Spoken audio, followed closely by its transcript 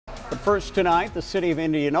But first tonight, the city of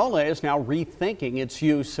Indianola is now rethinking its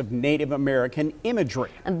use of Native American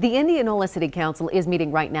imagery. The Indianola City Council is meeting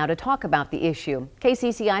right now to talk about the issue.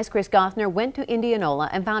 KCCI's Chris Gothner went to Indianola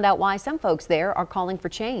and found out why some folks there are calling for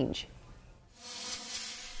change.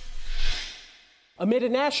 Amid a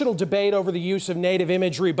national debate over the use of Native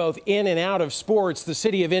imagery both in and out of sports, the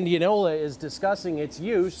city of Indianola is discussing its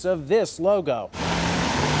use of this logo.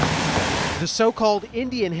 The so-called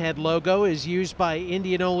Indian head logo is used by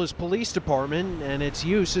Indianola's police department, and its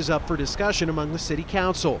use is up for discussion among the city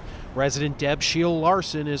council. Resident Deb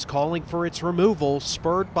Larson is calling for its removal,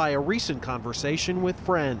 spurred by a recent conversation with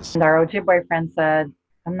friends. And our OJ boyfriend said,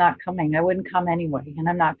 "I'm not coming. I wouldn't come anyway, and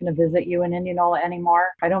I'm not going to visit you in Indianola anymore.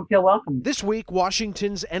 I don't feel welcome." This week,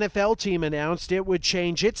 Washington's NFL team announced it would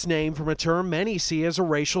change its name from a term many see as a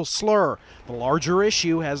racial slur. The larger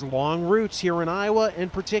issue has long roots here in Iowa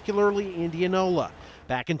and particularly Indianola.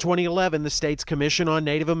 Back in 2011, the state's Commission on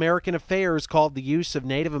Native American Affairs called the use of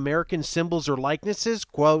Native American symbols or likenesses,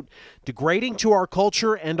 quote, degrading to our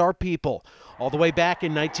culture and our people. All the way back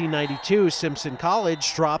in 1992, Simpson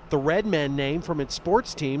College dropped the Red Men name from its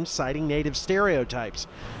sports team, citing Native stereotypes.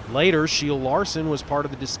 Later, Larson was part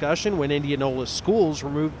of the discussion when Indianola schools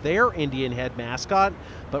removed their Indian head mascot,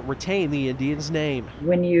 but retained the Indian's name.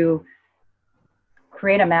 When you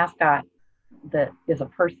create a mascot that is a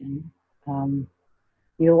person,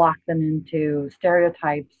 you lock them into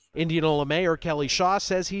stereotypes. Indianola Mayor Kelly Shaw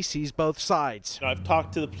says he sees both sides. I've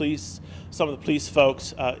talked to the police, some of the police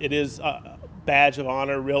folks. It is a badge of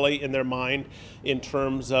honor, really, in their mind in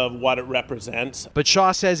terms of what it represents. But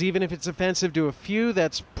Shaw says even if it's offensive to a few,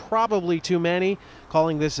 that's probably too many,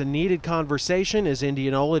 calling this a needed conversation as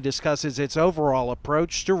Indianola discusses its overall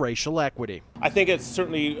approach to racial equity. I think it's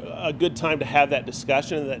certainly a good time to have that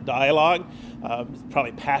discussion and that dialogue.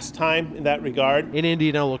 Probably past time in that regard. In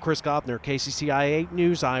Indianola, Chris Gothner, KCCI 8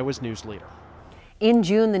 News, Iowa's news leader. In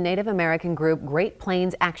June, the Native American group Great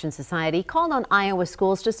Plains Action Society called on Iowa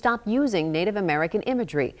schools to stop using Native American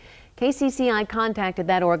imagery. KCCI contacted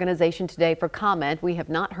that organization today for comment. We have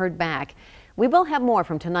not heard back. We will have more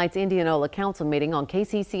from tonight's Indianola Council meeting on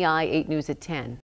KCCI 8 News at 10.